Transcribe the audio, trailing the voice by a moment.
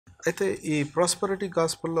అయితే ఈ ప్రాస్పరిటీ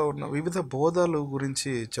గాస్పెల్లో ఉన్న వివిధ బోధాలు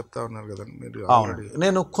గురించి చెప్తా ఉన్నారు కదండి మీరు అవునండి.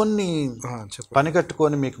 నేను కొన్ని చెప్పండి. పని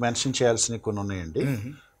కట్టుకొని మీకు మెన్షన్ చేయాల్సినవి కొన్ని ఉన్నాయండి.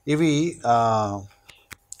 ఇవి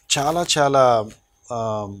చాలా చాలా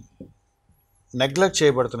నెగ్లెక్ట్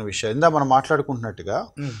చేయబడుతున్న విషయం. ఇందా మనం మాట్లాడుకుంటున్నట్టుగా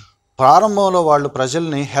ప్రారంభంలో వాళ్ళు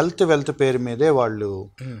ప్రజల్ని హెల్త్ వెల్త్ పేరు మీదే వాళ్ళు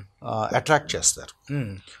అట్రాక్ట్ చేస్తారు.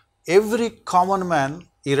 ఎవ్రీ కామన్ మ్యాన్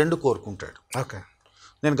ఈ రెండు కోరుకుంటాడు. ఓకే,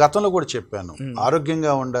 నేను గతంలో కూడా చెప్పాను,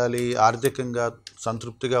 ఆరోగ్యంగా ఉండాలి, ఆర్థికంగా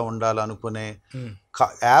సంతృప్తిగా ఉండాలి అనుకునే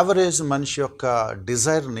యావరేజ్ మనిషి యొక్క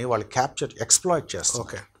డిజైర్ని వాళ్ళు క్యాప్చర్ ఎక్స్ప్లాయిట్ చేస్తారు.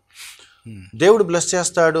 ఓకే, దేవుడు బ్లెస్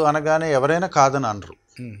చేస్తాడు అనగానే ఎవరైనా కాదని అనరు.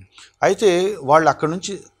 అయితే వాళ్ళు అక్కడి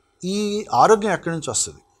నుంచి ఈ ఆరోగ్యం ఎక్కడి నుంచి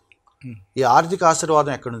వస్తుంది, ఈ ఆర్థిక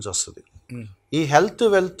ఆశీర్వాదం ఎక్కడి నుంచి వస్తుంది, ఈ హెల్త్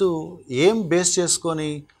వెల్త్ ఏం బేస్ చేసుకొని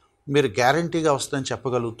మీరు గ్యారంటీగా వస్తుందని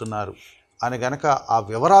చెప్పగలుగుతున్నారు అని గనక ఆ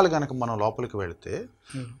వివరాలు గనక మనం లోపలికి వెళితే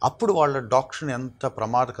అప్పుడు వాళ్ళ డాక్టర్ ఎంత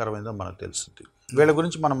ప్రమాదకరమైందో మనకు తెలుస్తుంది. వీళ్ళ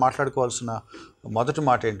గురించి మనం మాట్లాడుకోవాల్సిన మొదటి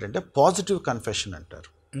మాట ఏంటంటే పాజిటివ్ కన్ఫెషన్ అంటారు.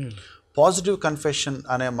 పాజిటివ్ కన్ఫెషన్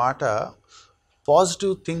అనే మాట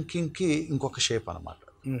పాజిటివ్ థింకింగ్కి ఇంకొక షేప్ అన్నమాట.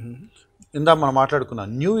 ఇందా మనం మాట్లాడుకున్నాం,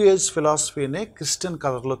 న్యూ ఏజ్ ఫిలాసఫీనే క్రిస్టియన్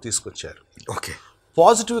కలర్లో తీసుకొచ్చారు. ఓకే,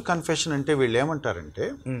 పాజిటివ్ కన్ఫెషన్ అంటే వీళ్ళు ఏమంటారంటే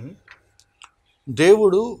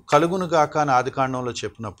దేవుడు కలుగునుగాక అని ఆదికాండంలో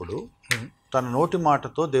చెప్పినప్పుడు తన నోటి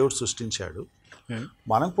మాటతో దేవుడు సృష్టించాడు.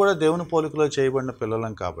 మనం కూడా దేవుని పోలికలో చేయబడిన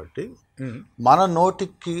పిల్లలం కాబట్టి మన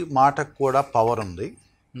నోటికి మాటకు కూడా పవర్ ఉంది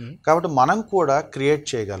కాబట్టి మనం కూడా క్రియేట్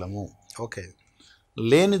చేయగలము. ఓకే,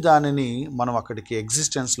 లేని దానిని మనం అక్కడికి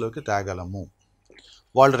ఎగ్జిస్టెన్స్లోకి తేగలము.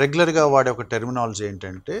 వాళ్ళు రెగ్యులర్గా వాడే ఒక టెర్మినాలజీ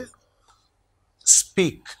ఏంటంటే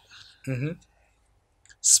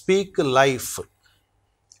స్పీక్ లైఫ్.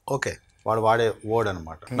 ఓకే, వాడు వాడే వర్డ్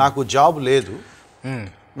అనమాట. నాకు జాబ్ లేదు,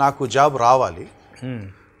 నాకు జాబ్ రావాలి,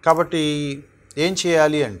 కాబట్టి ఏం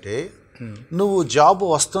చేయాలి అంటే నువ్వు జాబ్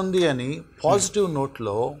వస్తుంది అని పాజిటివ్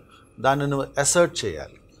నోట్లో దాన్ని నువ్వు అసర్ట్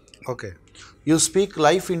చేయాలి. Okay, you speak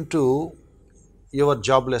life into your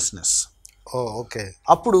joblessness. Okay,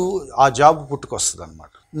 అప్పుడు ఆ జాబ్ పుట్టుకొస్తుంది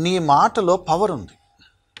అనమాట. నీ మాటలో పవర్ ఉంది.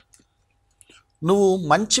 నువ్వు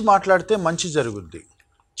మంచి మాట్లాడితే మంచి జరుగుద్ది,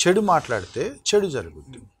 చెడు మాట్లాడితే చెడు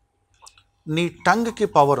జరుగుద్ది. నీ టంగ్కి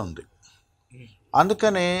పవర్ ఉంది.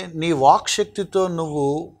 అందుకనే నీ వాక్ శక్తితో నువ్వు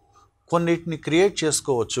కొన్నిటిని క్రియేట్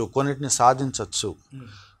చేసుకోవచ్చు, కొన్నిటిని సాధించవచ్చు.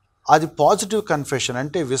 అది పాజిటివ్ కన్ఫెషన్.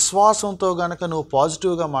 అంటే విశ్వాసంతో గనక నువ్వు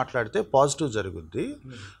పాజిటివ్గా మాట్లాడితే పాజిటివ్ జరుగుద్ది,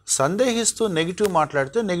 సందేహిస్తూ నెగిటివ్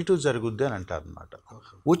మాట్లాడితే నెగిటివ్ జరుగుద్ది అని అంటారు అనమాట.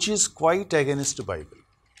 Which is quiet against Bible.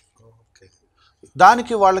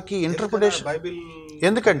 దానికి వాళ్ళకి ఇంటర్ప్రిటేషన్,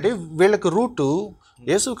 ఎందుకంటే వీళ్ళకి రూటు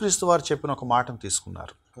యేసుక్రీస్తు వారు చెప్పిన ఒక మాటను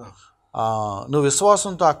తీసుకున్నారు. నువ్వు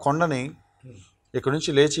విశ్వాసంతో ఆ కొండని ఇక్కడ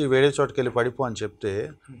నుంచి లేచి వేరే చోటుకి వెళ్ళి పడిపో అని చెప్తే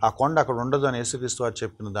ఆ కొండ అక్కడ ఉండదు అని యేసుక్రీస్తు వారు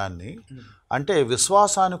చెప్పిన దాన్ని, అంటే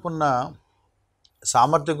విశ్వాసానికి ఉన్న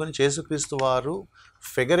సామర్థ్యం గురించి యేసుక్రీస్తు వారు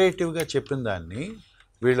ఫిగరేటివ్గా చెప్పిన దాన్ని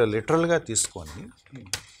వీళ్ళు లిటరల్గా తీసుకొని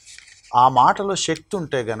ఆ మాటలో శక్తి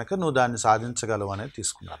ఉంటే గనక నువ్వు దాన్ని సాధించగలవు అనేది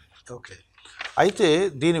తీసుకున్నారు. ఓకే, అయితే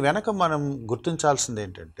దీని వెనక మనం గుర్తించాల్సింది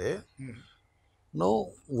ఏంటంటే నో,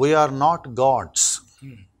 వీఆర్ నాట్ గాడ్స్.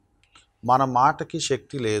 మన మాటకి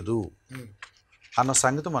శక్తి లేదు అన్న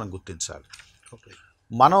సంగతి మనం గుర్తించాలి.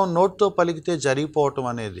 మనం నోట్తో పలికితే జరిగిపోవటం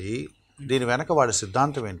అనేది దీని వెనక వాడి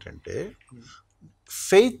సిద్ధాంతం ఏంటంటే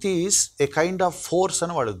faith is a kind of force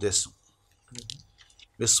అని వాడి ఉద్దేశం.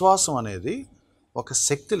 విశ్వాసం అనేది ఒక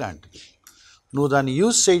శక్తి లాంటిది. నువ్వు దాన్ని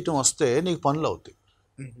యూజ్ చేయటం వస్తే నీకు పనులు అవుతాయి.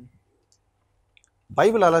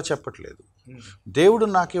 బైబిల్ అలా చెప్పట్లేదు. దేవుడు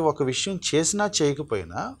నాకు ఒక విషయం చేసినా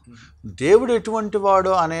చేయకపోయినా దేవుడు ఎటువంటి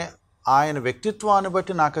వాడో అనే ఆయన వ్యక్తిత్వాన్ని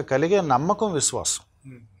బట్టి నాకు కలిగే నమ్మకం విశ్వాసం.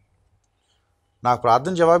 నాకు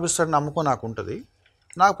ప్రార్థన జవాబిస్తాడు నమ్మకం నాకు ఉంటుంది.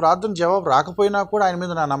 నాకు ప్రార్థన జవాబు రాకపోయినా కూడా ఆయన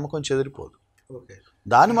మీద నా నమ్మకం చెదిరిపోదు.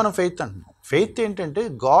 దాన్ని మనం ఫెయిత్ అంటున్నాం. ఫెయిత్ ఏంటంటే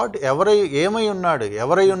గాడ్ ఏమై ఉన్నాడు,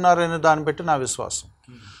 ఎవరై ఉన్నారు అనే దాన్ని బట్టి నా విశ్వాసం.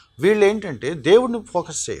 వీళ్ళు ఏంటంటే దేవుడిని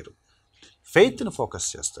ఫోకస్ చేయరు, ఫెయిత్ని ఫోకస్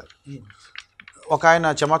చేస్తారు. ఒక ఆయన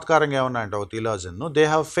చమత్కారంగా ఏమన్నా అంటే ఒక థియాలజన్, they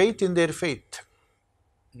have faith in their faith.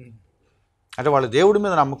 అంటే వాళ్ళ దేవుడి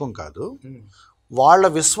మీద నమ్మకం కాదు, వాళ్ళ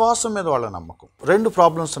విశ్వాసం మీద వాళ్ళ నమ్మకం. రెండు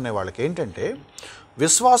ప్రాబ్లమ్స్ ఉన్నాయి వాళ్ళకి. ఏంటంటే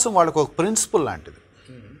విశ్వాసం వాళ్ళకి ఒక ప్రిన్సిపల్ లాంటిది,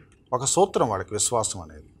 ఒక సూత్రం వాళ్ళకి విశ్వాసం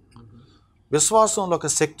అనేది. విశ్వాసంలో ఒక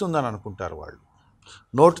శక్తి ఉందని అనుకుంటారు వాళ్ళు.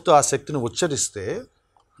 నోటితో ఆ శక్తిని ఉచ్చరిస్తే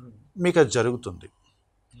మీకు అది జరుగుతుంది.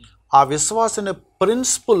 ఆ విశ్వాసం అనే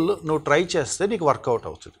ప్రిన్సిపల్ నువ్వు ట్రై చేస్తే నీకు వర్కౌట్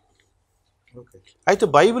అవుతుంది. అయితే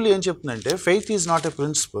బైబిల్ ఏం చెప్తుందంటే faith is not a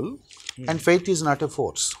principal and faith is not a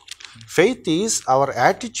force. Faith is our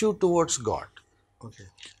attitude towards God.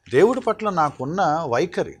 దేవుడి పట్ల నాకున్న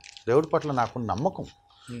వైఖరి, దేవుడి పట్ల నాకున్న నమ్మకం,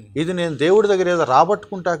 ఇది నేను దేవుడి దగ్గర ఏదో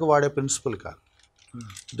రాబట్టుకుంటాక వాడే ప్రిన్సిపల్ కాదు.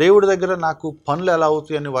 దేవుడి దగ్గర నాకు పనులు ఎలా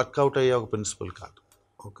అవుతాయి అని వర్కౌట్ అయ్యే ఒక ప్రిన్సిపల్ కాదు.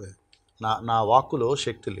 ఓకే. నా వాక్కులో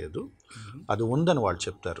శక్తి లేదు, అది ఉందని వాళ్ళు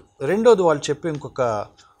చెప్తారు. రెండోది వాళ్ళు చెప్పే ఇంకొక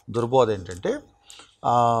దుర్బోధ ఏంటంటే,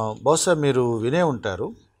 బహుశా మీరు వినే ఉంటారు,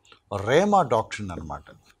 రేమా డాక్ట్రిన్ అనమాట.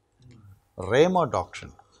 రేమా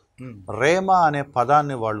డాక్ట్రిన్, రేమా అనే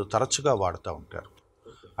పదాన్ని వాళ్ళు తరచుగా వాడుతూ ఉంటారు.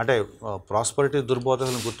 అంటే prosperity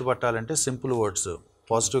దుర్బోధకులను గుర్తుపట్టాలంటే simple words,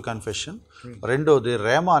 positive confession. రెండోది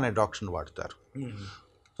రేమా అనే డాక్ట్రిన్ వాడతారు.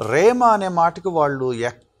 రేమా అనే మాటకు వాళ్ళు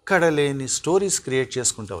ఎక్కడ లేని స్టోరీస్ క్రియేట్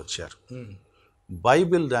చేసుకుంటూ వచ్చారు.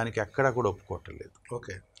 బైబిల్ దానికి ఎక్కడా కూడా ఒప్పుకోవట్లేదు.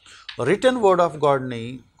 ఓకే. రిటర్న్ వర్డ్ ఆఫ్ గాడ్ని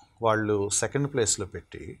వాళ్ళు సెకండ్ ప్లేస్లో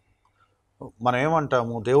పెట్టి, మనం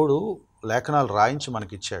ఏమంటాము, దేవుడు లేఖనాలు రాయించి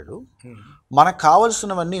మనకిచ్చాడు, మనకు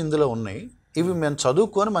కావలసినవన్నీ ఇందులో ఉన్నాయి, ఇవి మేము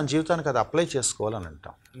చదువుకొని మన జీవితానికి అది అప్లై చేసుకోవాలని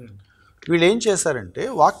అంటాం. వీళ్ళు ఏం చేశారంటే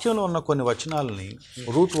వాక్యంలో ఉన్న కొన్ని వచనాలని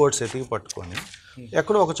రూట్ వర్డ్స్ ఎతికి పట్టుకొని,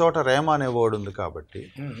 ఎక్కడో ఒక చోట రేమా అనే వర్డ్ ఉంది కాబట్టి,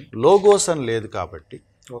 లోగోస్ అని లేదు కాబట్టి,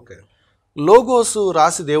 ఓకే, లోగోస్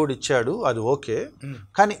రాసి దేవుడు ఇచ్చాడు, అది ఓకే,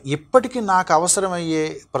 కానీ ఇప్పటికీ నాకు అవసరమయ్యే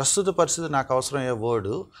ప్రస్తుత పరిస్థితి నాకు అవసరమయ్యే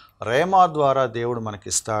వర్డ్ రేమా ద్వారా దేవుడు మనకి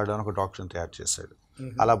ఇస్తాడు అని ఒక డాక్టర్ని తయారు చేశాడు.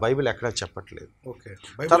 అలా బైబిల్ ఎక్కడా చెప్పట్లేదు.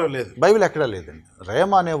 బైబిల్ ఎక్కడా లేదండి.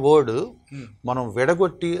 రేమా అనే వర్డ్ మనం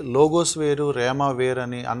విడగొట్టి లోగోస్ వేరు రేమా వేరు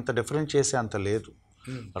అని అంత డిఫరెంట్ చేసే అంత లేదు.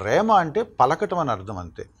 రేమా అంటే పలకటం అని అర్థం,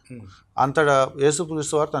 అంతే. అంతటా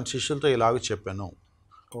యేసుక్రీస్తు వారు తన శిష్యులతో ఇలాగ చెప్పాను,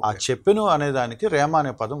 ఆ చెప్పెను అనే దానికి రేమా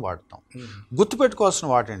అనే పదం వాడతాం. గుర్తుపెట్టుకోవాల్సిన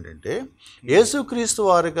వాటి ఏంటంటే, యేసుక్రీస్తు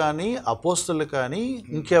వారు కానీ అపోస్తలు కానీ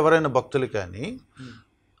ఇంకెవరైనా భక్తులు కానీ,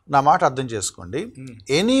 నా మాట అర్థం చేసుకోండి,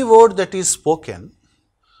 any word that is spoken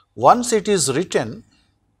once it is return,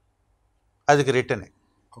 అది రిటర్నే.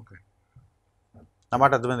 ఓకే, నా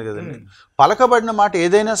మాట అర్థమైంది కదండి. పలకబడిన మాట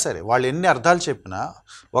ఏదైనా సరే, వాళ్ళు ఎన్ని అర్థాలు చెప్పినా,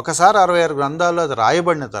 ఒకసారి 66 గ్రంథాల్లో అది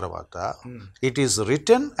రాయబడిన తర్వాత it is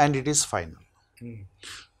return and it is final.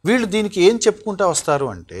 వీళ్ళు దీనికి ఏం చెప్పుకుంటూ వస్తారు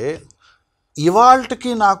అంటే,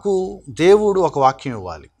 ఇవాళకి నాకు దేవుడు ఒక వాక్యం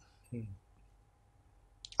ఇవ్వాలి.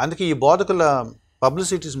 అందుకే ఈ బోధకుల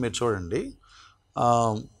పబ్లిసిటీస్ మీరు చూడండి,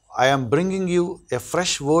 I'm bringing you a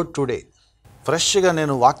fresh word today, ఫ్రెష్గా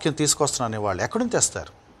నేను వాక్యం తీసుకొస్తున్నాను అనేవాళ్ళు ఎక్కడి నుంచి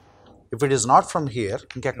తెస్తారు? If it is not from here,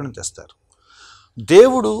 ఇంకెక్కడి నుంచి తెస్తారు?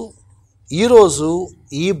 దేవుడు ఈరోజు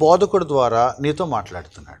ఈ బోధకుడు ద్వారా నీతో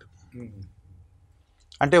మాట్లాడుతున్నాడు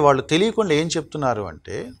అంటే, వాళ్ళు తెలియకుండా ఏం చెప్తున్నారు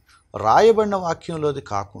అంటే, రాయబడిన వాక్యంలోది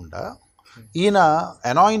కాకుండా ఈయన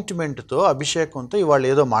అనాయింట్మెంట్తో, అభిషేకంతో ఇవాళ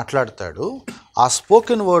ఏదో మాట్లాడతాడు, ఆ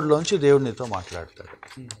స్పోకెన్ వర్డ్లోంచి దేవుడు నీతో మాట్లాడతాడు.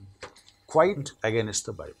 Quiet against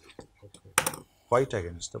the Bible, quiet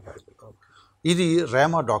against the Bible. ఇది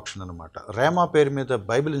రేమా డాక్ట్రిన్ అనమాట. రేమా పేరు మీద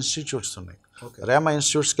బైబిల్ ఇన్స్టిట్యూట్స్ ఉన్నాయి. రేమా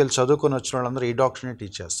ఇన్స్టిట్యూట్స్కి వెళ్ళి చదువుకొని వచ్చిన వాళ్ళందరూ ఈ డాక్ట్రినే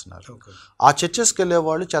టీచ్ చేస్తున్నారు. ఆ చర్చెస్కి వెళ్ళే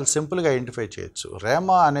వాళ్ళు చాలా సింపుల్గా ఐడెంటిఫై చేయొచ్చు,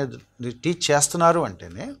 రేమా అనేది టీచ్ చేస్తున్నారు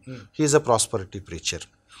అంటేనే he's a prosperity preacher.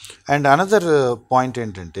 And another point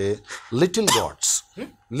ఏంటంటే, లిటిల్ గాడ్స్,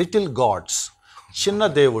 చిన్న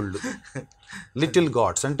దేవుళ్ళు. లిటిల్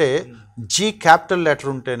గాడ్స్ అంటే జీ క్యాపిటల్ లెటర్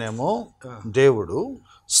ఉంటేనేమో దేవుడు,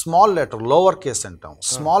 స్మాల్ లెటర్ లోవర్ కేస్ అంటాం,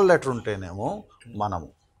 స్మాల్ లెటర్ ఉంటేనేమో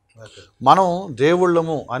మనం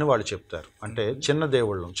దేవుళ్ళము అని వాళ్ళు చెప్తారు. అంటే చిన్న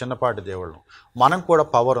దేవుళ్ళం, చిన్నపాటి దేవుళ్ళం, మనం కూడా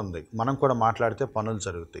పవర్ ఉంది, మనం కూడా మాట్లాడితే పనులు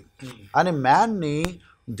జరుగుతాయి అని మ్యాన్ని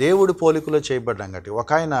దేవుడి పోలికలో చేయబడ్డాం. కాబట్టి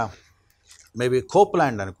ఒక ఆయన మేబీ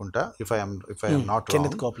కోప్లాండ్ అనుకుంటా, if I'm not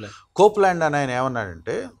wrong, Copeland అని ఆయన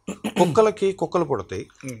ఏమన్నాడంటే, కుక్కలకి కుక్కలు పుడతాయి,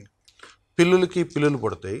 పిల్లులకి పిల్లులు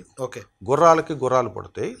పుడతాయి, గుర్రాలకి గుర్రాలు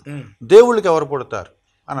పుడతాయి, దేవుళ్ళకి ఎవరు పుడతారు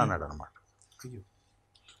అని అన్నాడు అనమాట.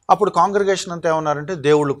 అప్పుడు కాంగ్రిగేషన్ అంతా ఏమన్నారంటే,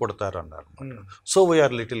 దేవుళ్ళు పుడతారు అన్నారు. సో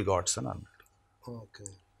వీఆర్ లిటిల్ గాడ్స్ అని అన్నాడు.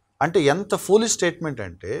 అంటే ఎంత ఫూలిష్ స్టేట్మెంట్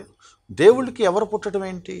అంటే, దేవుళ్ళకి ఎవరు పుట్టడం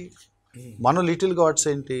ఏంటి, మనం లిటిల్ గాడ్స్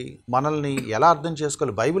ఏంటి, మనల్ని ఎలా అర్థం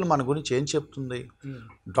చేసుకోవాలి, బైబిల్ మన గురించి ఏం చెప్తుంది,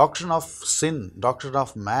 doctrine of sin, doctrine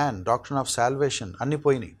of man, doctrine of salvation అన్నీ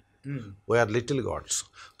పోయినాయి. We are little God's.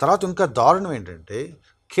 తర్వాత ఇంకా దారుణం ఏంటంటే,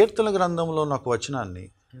 కీర్తన గ్రంథంలో ఉన్న ఒక వచనాన్ని,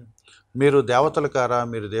 మీరు దేవతల కారా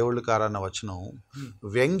మీరు దేవుళ్ళు కారా అన్న వచనం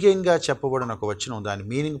వ్యంగ్యంగా చెప్పబడిన ఒక వచనం, దాని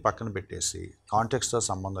మీనింగ్ పక్కన పెట్టేసి కాంటెక్స్ట్తో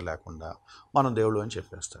సంబంధం లేకుండా మనం దేవుళ్ళు అని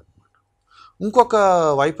చెప్పేస్తారు. ఇంకొక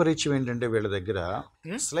వైపరీత్యం ఏంటంటే, వీళ్ళ దగ్గర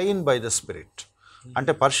స్లెయిన్ బై ద స్పిరిట్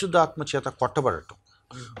అంటే పరిశుద్ధాత్మ చేత కొట్టబడటం,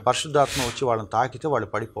 పరిశుద్ధాత్మ వచ్చి వాళ్ళని తాకితే వాళ్ళు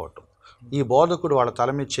పడిపోవటం. ఈ బోధకుడు వాళ్ళ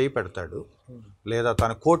తల మీద చేయి పెడతాడు, లేదా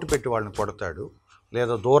తన కోటు పెట్టి వాళ్ళని కొడతాడు,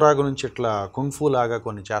 లేదా దూరాగు నుంచి ఇట్లా కుంఫూ లాగా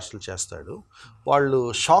కొన్ని చేష్టలు చేస్తాడు, వాళ్ళు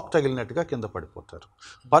షాక్ తగిలినట్టుగా కింద పడిపోతారు.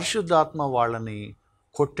 పరిశుద్ధాత్మ వాళ్ళని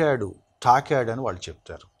కొట్టాడు, తాకాడు అని వాళ్ళు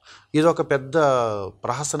చెప్తారు. ఇది ఒక పెద్ద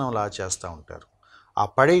ప్రహసనంలా చేస్తూ ఉంటారు. ఆ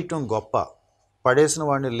పడేయటం గొప్ప, పడేసిన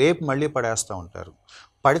వాడిని లేపి మళ్ళీ పడేస్తూ ఉంటారు.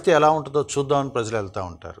 పడితే ఎలా ఉంటుందో చూద్దామని ప్రజలు వెళ్తూ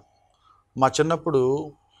ఉంటారు. మా చిన్నప్పుడు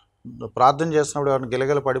ప్రార్థన చేస్తున్నప్పుడు ఎవరిని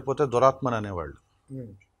గిలగిల పడిపోతే దురాత్మని అనేవాళ్ళు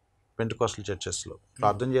పెంటెకోస్టల్ చర్చెస్లో.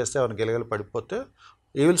 ప్రార్థన చేస్తే ఎవరిని గిలగిల పడిపోతే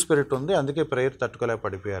ఈవిల్ స్పిరిట్ ఉంది, అందుకే ప్రేయర్ తట్టుకోలేక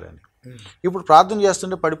పడిపోయారని. ఇప్పుడు ప్రార్థన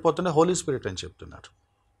చేస్తుంటే పడిపోతుంటే హోలీ స్పిరిట్ అని చెప్తున్నారు.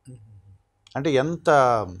 అంటే ఎంత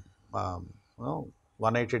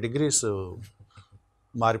 180 degrees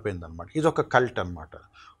మారిపోయిందనమాట. ఇది ఒక కల్ట్ అనమాట.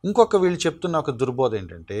 ఇంకొక వీళ్ళు చెప్తున్న ఒక దుర్బోధ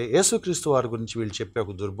ఏంటంటే, యేసుక్రీస్తు వారి గురించి వీళ్ళు చెప్పే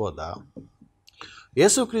ఒక దుర్బోధ,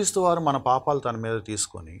 యేసుక్రీస్తు వారు మన పాపాలు తన మీద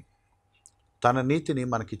తీసుకొని తన నీతిని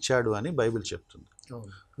మనకిచ్చాడు అని బైబిల్ చెప్తుంది.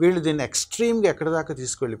 వీళ్ళు దీన్ని ఎక్స్ట్రీమ్గా ఎక్కడి దాకా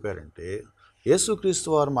తీసుకెళ్ళిపోయారంటే, యేసుక్రీస్తు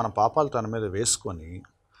వారు మన పాపాలు తన మీద వేసుకొని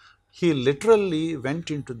he literally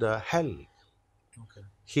went in to the hell,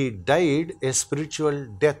 he died a spiritual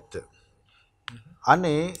death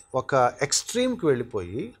అనే ఒక ఎక్స్ట్రీమ్కి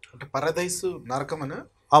వెళ్ళిపోయి, అంటే పరదైసు నరకమని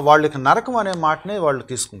వాళ్ళకి నరకం అనే మాటనే వాళ్ళు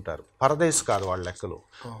తీసుకుంటారు. పరదేశ్ కాదు వాళ్ళ లెక్కలు.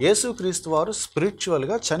 యేసుక్రీస్తు వారు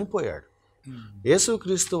స్పిరిచువల్గా చనిపోయాడు.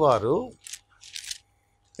 యేసుక్రీస్తు వారు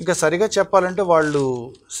ఇంకా సరిగా చెప్పాలంటే వాళ్ళు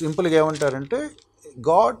సింపుల్గా ఏమంటారంటే,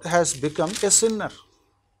 God has become a sinner,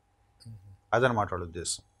 అదనమాట వాళ్ళ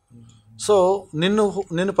ఉద్దేశం. సో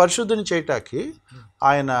నిన్ను పరిశుద్ధిని చేయటానికి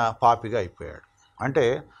ఆయన పాపిగా అయిపోయాడు. అంటే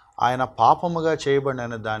ఆయన పాపముగా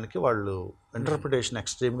చేయబడిన దానికి వాళ్ళు ఇంటర్ప్రిటేషన్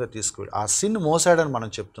ఎక్స్ట్రీమ్గా తీసుకువెళ్ళి ఆ సిన్ మోసాడని మనం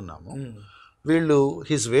చెప్తున్నాము. వీళ్ళు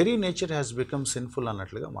his very nature has become sinful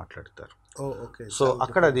అన్నట్లుగా మాట్లాడతారు. సో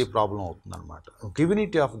అక్కడ అది ప్రాబ్లం అవుతుంది అనమాట.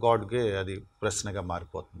 డివినిటీ ఆఫ్ గాడ్కే అది ప్రశ్నగా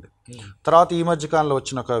మారిపోతుంది. తర్వాత ఈ మధ్యకాలంలో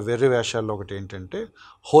వచ్చిన ఒక వెర్రి వేషాల్లో ఒకటి ఏంటంటే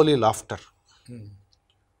హోలీ లాఫ్టర్.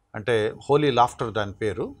 అంటే హోలీ లాఫ్టర్ దాని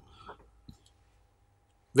పేరు.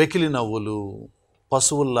 వెకిలి నవ్వులు,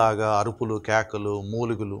 పశువుల్లాగా అరుపులు, కేకలు,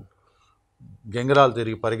 మూలుగులు, గెంగరాలు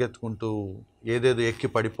తిరిగి పరిగెత్తుకుంటూ ఏదేదో ఎక్కి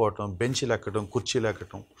పడిపోవటం, బెంచీలు ఎక్కడం, కుర్చీలు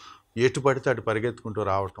ఎక్కటం, ఎటు పడితే అటు పరిగెత్తుకుంటూ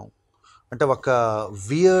రావటం, అంటే ఒక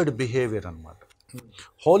వియర్డ్ బిహేవియర్ అనమాట.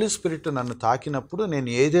 హోలీ స్పిరిట్ నన్ను తాకినప్పుడు నేను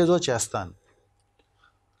ఏదేదో చేస్తాను,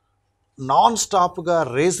 నాన్ స్టాప్గా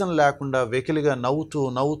రీజన్ లేకుండా వెకిలిగా నవ్వుతూ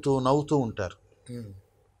నవ్వుతూ నవ్వుతూ ఉంటారు.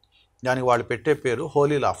 దానికి వాళ్ళు పెట్టే పేరు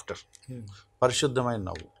హోలీ లాఫ్టర్, పరిశుద్ధమైన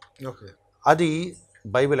నవ్వు. అది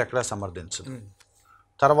బైబిల్ ఎక్కడా సమర్థించదు.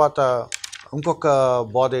 తర్వాత ఇంకొక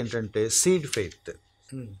బోధ ఏంటంటే సీడ్ ఫెయిత్.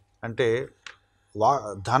 అంటే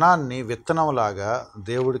ధనాన్ని విత్తనంలాగా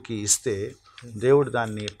దేవుడికి ఇస్తే దేవుడు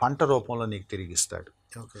దాన్ని పంట రూపంలో నీకు తిరిగి ఇస్తాడు.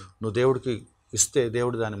 నువ్వు దేవుడికి ఇస్తే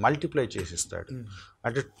దేవుడు దాన్ని మల్టిప్లై చేసి ఇస్తాడు.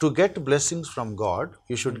 అంటే to get blessings from God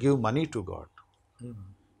you should give money to God.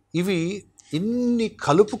 ఇవి ఇన్ని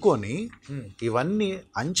కలుపుకొని ఇవన్నీ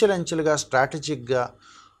అంచెలంచెలుగా స్ట్రాటజిక్గా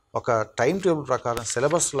ఒక టైం టేబుల్ ప్రకారం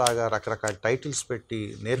సిలబస్ లాగా రకరకాల టైటిల్స్ పెట్టి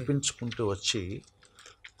నేర్పించుకుంటూ వచ్చి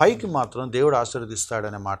పైకి మాత్రం దేవుడు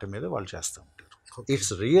ఆశీర్వదిస్తాడనే మాట మీద వాళ్ళు చేస్తూ ఉంటారు.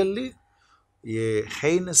 It's really A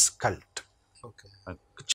highness cult.